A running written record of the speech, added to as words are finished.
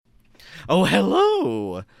Oh,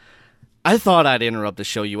 hello! I thought I'd interrupt the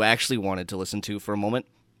show you actually wanted to listen to for a moment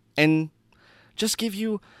and just give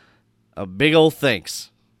you a big old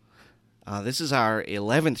thanks. This is our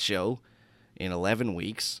 11th show in 11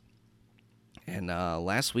 weeks, and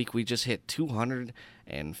last week we just hit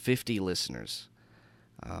 250 listeners,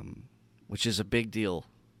 which is a big deal.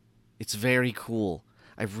 It's very cool.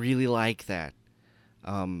 I really like that.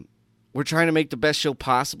 We're trying to make the best show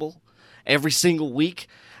possible every single week,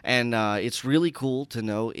 and it's really cool to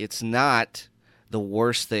know it's not the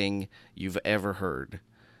worst thing you've ever heard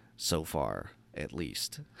so far, at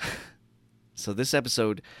least. So this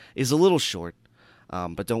episode is a little short,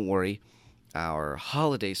 but don't worry. Our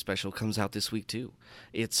holiday special comes out this week, too.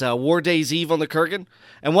 It's War Days Eve on the Kurgan,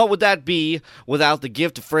 and what would that be without the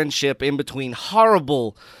gift of friendship in between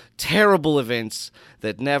horrible, terrible events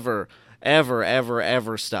that never, ever, ever,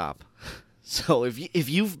 ever stop? So if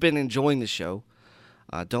you've been enjoying the show,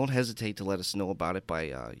 don't hesitate to let us know about it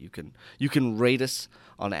by you can rate us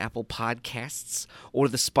on Apple Podcasts or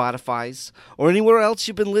the Spotifys or anywhere else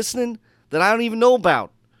you've been listening that I don't even know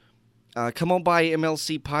about. Come on by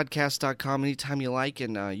mlcpodcast.com anytime you like,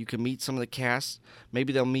 and you can meet some of the cast.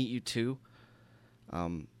 Maybe they'll meet you too.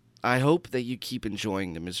 I hope that you keep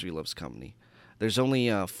enjoying The Misery Loves Company. There's only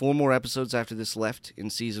 4 more episodes after this left in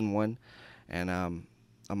Season 1, and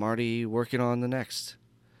I'm already working on the next.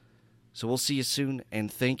 So we'll see you soon,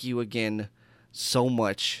 and thank you again so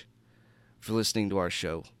much for listening to our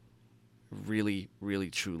show. Really, really,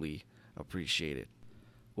 truly appreciate it.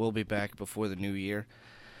 We'll be back before the new year,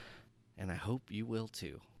 and I hope you will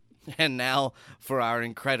too. And now for our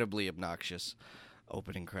incredibly obnoxious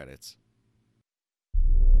opening credits.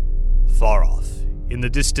 Far off, in the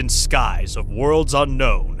distant skies of worlds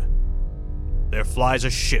unknown, there flies a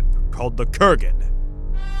ship called the Kurgan.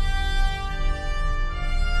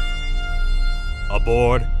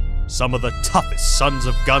 Aboard, some of the toughest sons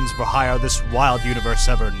of guns for hire this wild universe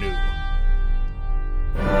ever knew.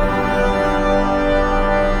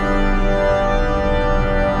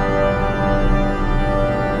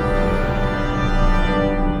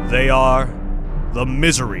 They are the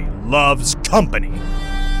Misery Loves Company.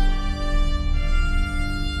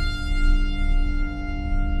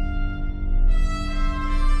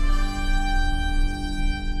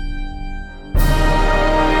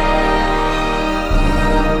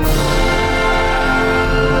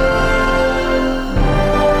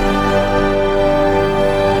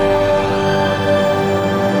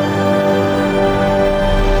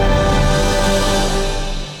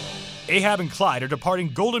 Ahab and Clyde are departing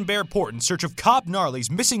Golden Bear Port in search of Cobb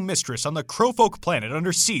Gnarly's missing mistress on the Crowfolk planet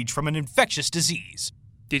under siege from an infectious disease.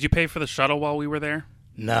 Did you pay for the shuttle while we were there?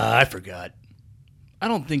 Nah, I forgot. I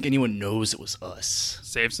don't think anyone knows it was us.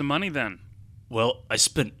 Save some money then. Well, I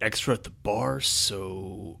spent extra at the bar,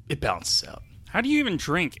 so it balances out. How do you even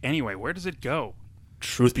drink anyway? Where does it go?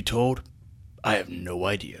 Truth be told, I have no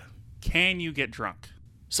idea. Can you get drunk?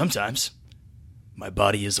 Sometimes. My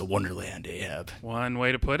body is a wonderland, Ahab. One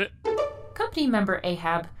way to put it. Company member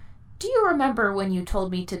Ahab, do you remember when you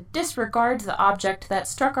told me to disregard the object that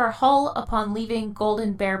struck our hull upon leaving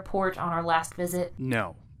Golden Bear Port on our last visit?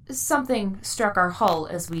 No. Something struck our hull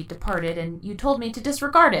as we departed, and you told me to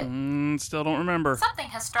disregard it. Still don't remember. Something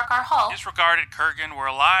has struck our hull. Disregard it, Kurgan. We're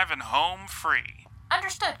alive and home free.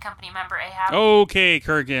 Understood, company member Ahab. Okay,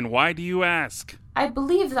 Kurgan. Why do you ask? I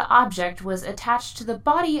believe the object was attached to the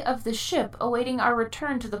body of the ship awaiting our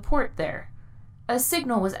return to the port there. A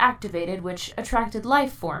signal was activated which attracted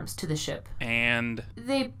life forms to the ship. And?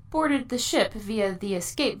 They boarded the ship via the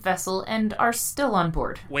escape vessel and are still on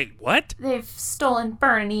board. Wait, what? They've stolen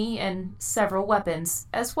Bernie and several weapons,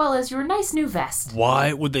 as well as your nice new vest.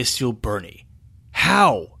 Why would they steal Bernie?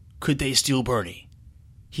 How could they steal Bernie?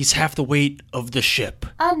 He's half the weight of the ship.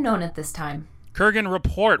 Unknown at this time. Kurgan,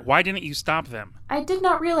 report. Why didn't you stop them? I did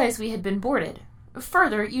not realize we had been boarded.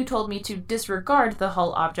 Further, you told me to disregard the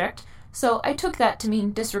hull object, so I took that to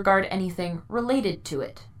mean disregard anything related to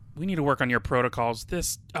it. We need to work on your protocols.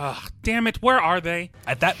 Damn it, where are they?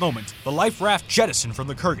 At that moment, the life raft jettisoned from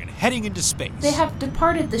the Kurgan, heading into space. They have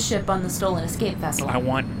departed the ship on the stolen escape vessel. I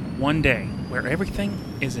want one day where everything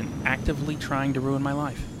isn't actively trying to ruin my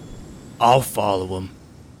life. I'll follow him.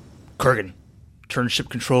 Kurgan, turn ship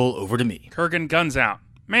control over to me. Kurgan, guns out.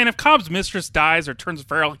 Man, if Cobb's mistress dies or turns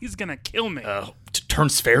feral, he's gonna kill me.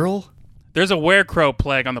 Turns feral? There's a werecrow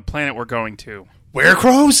plague on the planet we're going to.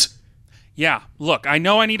 Werecrows? Yeah, look, I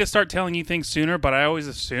know I need to start telling you things sooner, but I always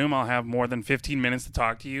assume I'll have more than 15 minutes to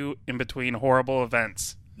talk to you in between horrible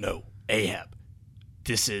events. No, Ahab.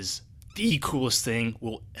 This is the coolest thing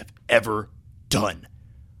we'll have ever done.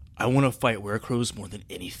 I want to fight werecrows more than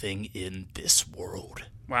anything in this world.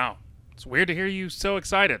 Wow. It's weird to hear you so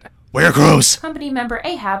excited. Where, Gross? Company member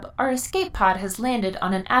Ahab, our escape pod has landed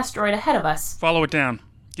on an asteroid ahead of us. Follow it down.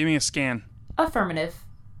 Give me a scan. Affirmative.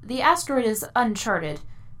 The asteroid is uncharted.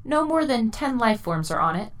 No more than 10 life forms are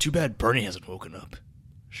on it. Too bad Bernie hasn't woken up.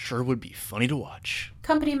 Sure would be funny to watch.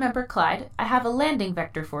 Company member Clyde, I have a landing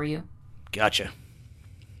vector for you. Gotcha.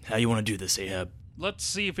 How you want to do this, Ahab? Let's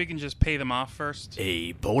see if we can just pay them off first.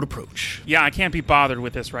 A bold approach. Yeah, I can't be bothered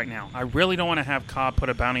with this right now. I really don't want to have Cobb put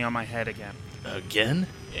a bounty on my head again. Again?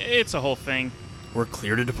 It's a whole thing. We're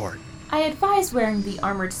clear to depart. I advise wearing the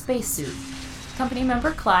armored spacesuit. Company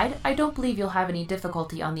member Clyde, I don't believe you'll have any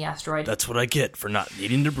difficulty on the asteroid. That's what I get for not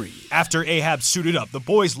needing to breathe. After Ahab suited up, the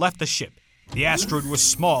boys left the ship. The asteroid was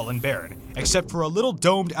small and barren, except for a little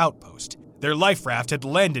domed outpost. Their life raft had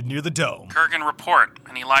landed near the dome. Kurgan, report.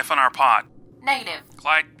 Any life on our pod? Negative.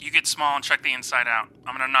 Clyde, you get small and check the inside out.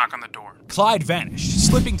 I'm gonna knock on the door. Clyde vanished,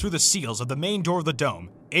 slipping through the seals of the main door of the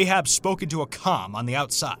dome. Ahab spoke into a comm on the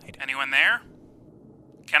outside. Anyone there?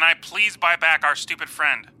 Can I please buy back our stupid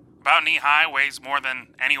friend? About knee-high, weighs more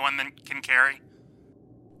than anyone can carry.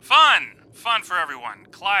 Fun for everyone.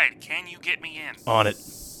 Clyde, can you get me in? On it.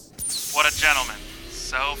 What a gentleman.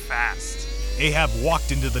 So fast. Ahab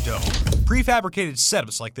walked into the dome. Prefabricated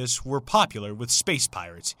setups like this were popular with space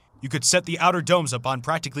pirates. You could set the outer domes up on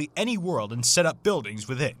practically any world and set up buildings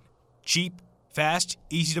within. Cheap, fast,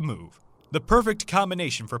 easy to move. The perfect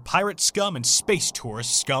combination for pirate scum and space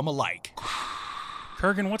tourist scum alike.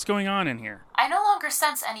 Kurgan, what's going on in here? I no longer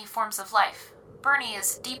sense any forms of life. Bernie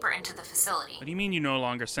is deeper into the facility. What do you mean you no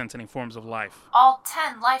longer sense any forms of life? All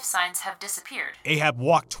 10 life signs have disappeared. Ahab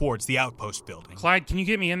walked towards the outpost building. Clyde, can you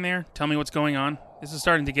get me in there? Tell me what's going on? This is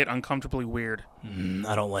starting to get uncomfortably weird.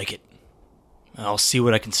 I don't like it. I'll see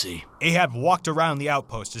what I can see. Ahab walked around the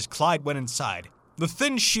outpost as Clyde went inside. The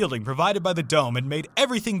thin shielding provided by the dome had made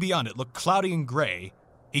everything beyond it look cloudy and gray.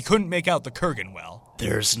 He couldn't make out the Kurgan well.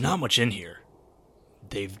 There's not much in here.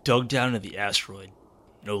 They've dug down into the asteroid.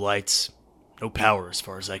 No lights, no power as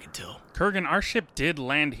far as I can tell. Kurgan, our ship did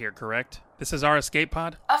land here, correct? This is our escape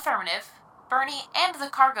pod? Affirmative. Bernie and the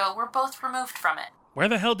cargo were both removed from it. Where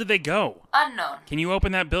the hell did they go? Unknown. Can you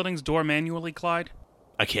open that building's door manually, Clyde?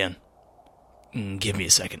 I can. Give me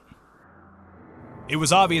a second. It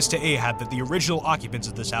was obvious to Ahab that the original occupants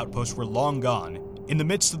of this outpost were long gone. In the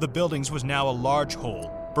midst of the buildings was now a large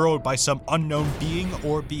hole, burrowed by some unknown being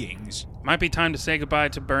or beings. Might be time to say goodbye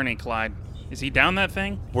to Bernie, Clyde. Is he down that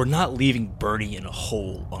thing? We're not leaving Bernie in a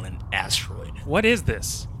hole on an asteroid. What is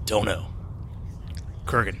this? Don't know.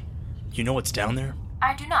 Kurgan, you know what's down there?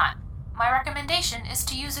 I do not. My recommendation is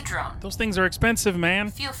to use a drone. Those things are expensive, man.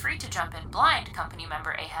 Feel free to jump in blind, company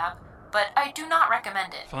member Ahab, but I do not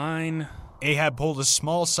recommend it. Fine. Ahab pulled a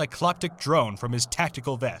small cycloptic drone from his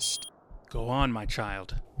tactical vest. Go on, my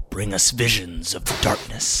child. Bring us visions of the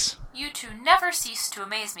darkness. You two never cease to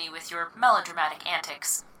amaze me with your melodramatic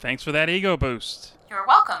antics. Thanks for that ego boost. You're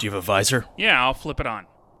welcome. Do you have a visor? Yeah, I'll flip it on.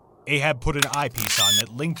 Ahab put an eyepiece on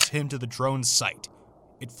that linked him to the drone's sight.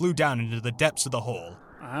 It flew down into the depths of the hole.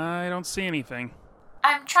 I don't see anything.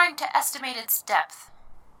 I'm trying to estimate its depth.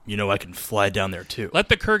 You know I can fly down there too. Let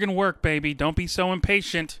the Kurgan work, baby. Don't be so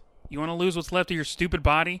impatient. You want to lose what's left of your stupid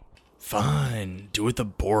body? Fine, do it the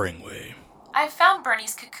boring way. I've found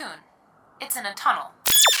Bernie's cocoon. It's in a tunnel.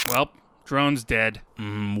 Well, drone's dead.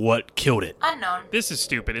 What killed it? Unknown. This is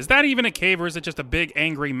stupid. Is that even a cave or is it just a big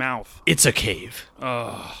angry mouth? It's a cave.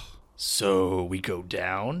 Ugh. So we go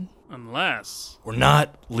down? Unless... We're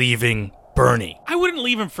not leaving Bernie. I wouldn't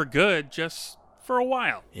leave him for good, just for a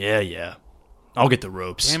while. Yeah. I'll get the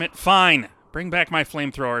ropes. Damn it, fine. Bring back my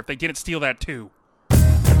flamethrower. If they get it, steal that too.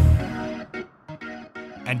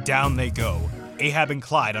 And down they go, Ahab and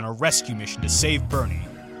Clyde on a rescue mission to save Bernie.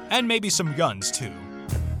 And maybe some guns, too.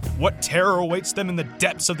 What terror awaits them in the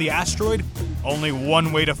depths of the asteroid? Only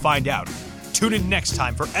one way to find out. Tune in next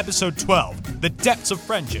time for episode 12, The Depths of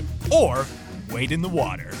Friendship, or Wade in the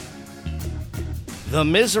Water. The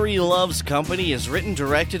Misery Loves Company is written,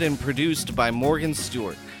 directed, and produced by Morgan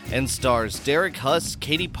Stewart and stars Derek Huss,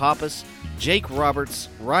 Katie Pappas, Jake Roberts,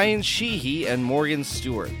 Ryan Sheehy, and Morgan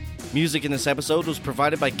Stewart. Music in this episode was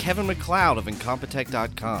provided by Kevin MacLeod of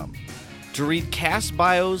Incompetech.com. To read cast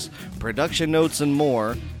bios, production notes, and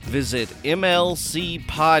more, visit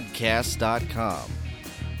mlcpodcast.com.